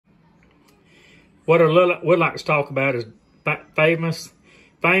What I would like to talk about is Famous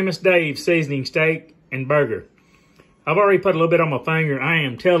Dave's seasoning steak and burger. I've already put a little bit on my finger. I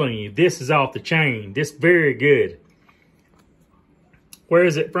am telling you, this is off the chain. This is very good. Where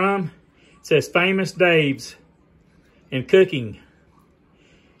is it from? It says Famous Dave's and Cooking.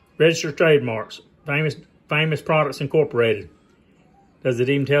 Registered trademarks. Famous Products Incorporated. Does it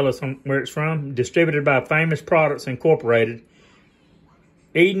even tell us where it's from? Distributed by Famous Products Incorporated.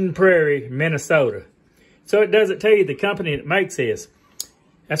 Eden Prairie, Minnesota. So it doesn't tell you the company that makes this.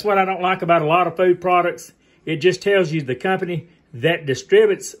 That's what I don't like about a lot of food products. It just tells you the company that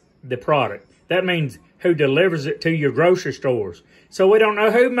distributes the product. That means who delivers it to your grocery stores. So we don't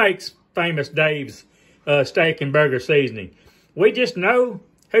know who makes Famous Dave's steak and burger seasoning. We just know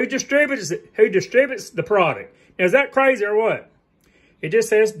who distributes it, who distributes the product. Now, is that crazy or what? It just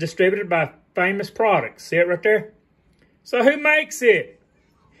says distributed by Famous Products. See it right there? So who makes it?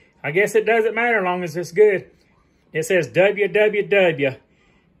 I guess it doesn't matter as long as it's good. It says www.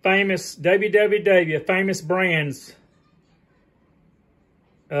 Famous brands.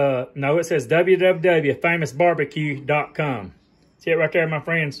 No, it says www.famousbarbecue.com. See it right there, my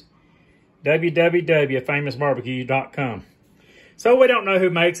friends? www.famousbarbecue.com. So we don't know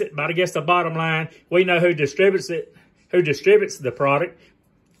who makes it, but I guess the bottom line, we know who distributes it, who distributes the product.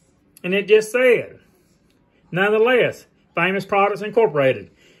 And it just said, nonetheless, Famous Products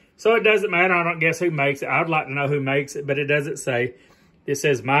Incorporated. So it doesn't matter, I don't guess who makes it. I'd like to know who makes it, but it doesn't say. It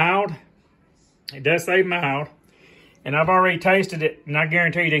says mild. It does say mild. And I've already tasted it, and I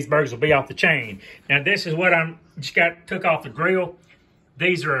guarantee you these burgers will be off the chain. Now, this is what I just took off the grill.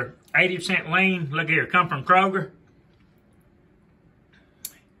 These are 80% lean. Look here, come from Kroger.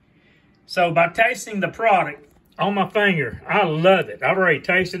 So by tasting the product on my finger, I love it. I've already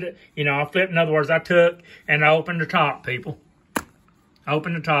tasted it. You know, I flipped, in other words, I took and I opened the top, people. I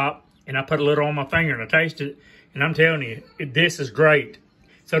opened the top, and I put a little on my finger, and I tasted it. And I'm telling you, this is great.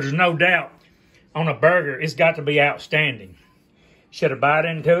 So there's no doubt on a burger, it's got to be outstanding. Should I bite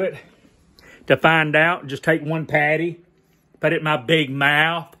into it? To find out, just take one patty, put it in my big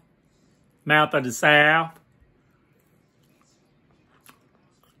mouth of the South.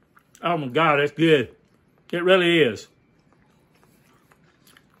 Oh my God, that's good. It really is.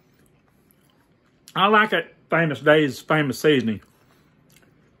 I like it, Famous Dave's Famous Seasoning.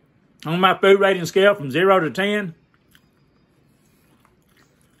 On my food rating scale from 0 to 10,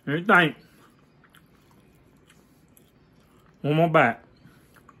 what do you think? One more bite.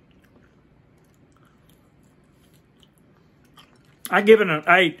 I give it an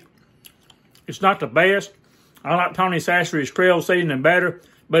 8. It's not the best. I like Tony Chachere's Creole seasoning better,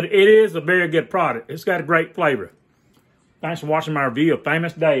 but it is a very good product. It's got a great flavor. Thanks for watching my review of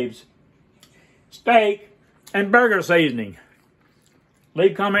Famous Dave's steak and burger seasoning.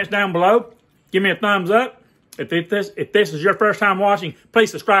 Leave comments down below. Give me a thumbs up. If this is your first time watching,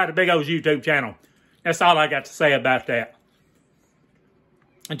 please subscribe to Big O's YouTube channel. That's all I got to say about that.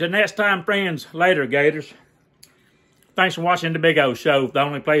 Until next time, friends, later, Gators. Thanks for watching The Big O Show. The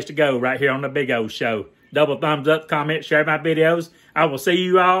only place to go right here on The Big O Show. Double thumbs up, comment, share my videos. I will see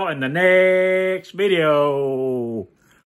you all in the next video.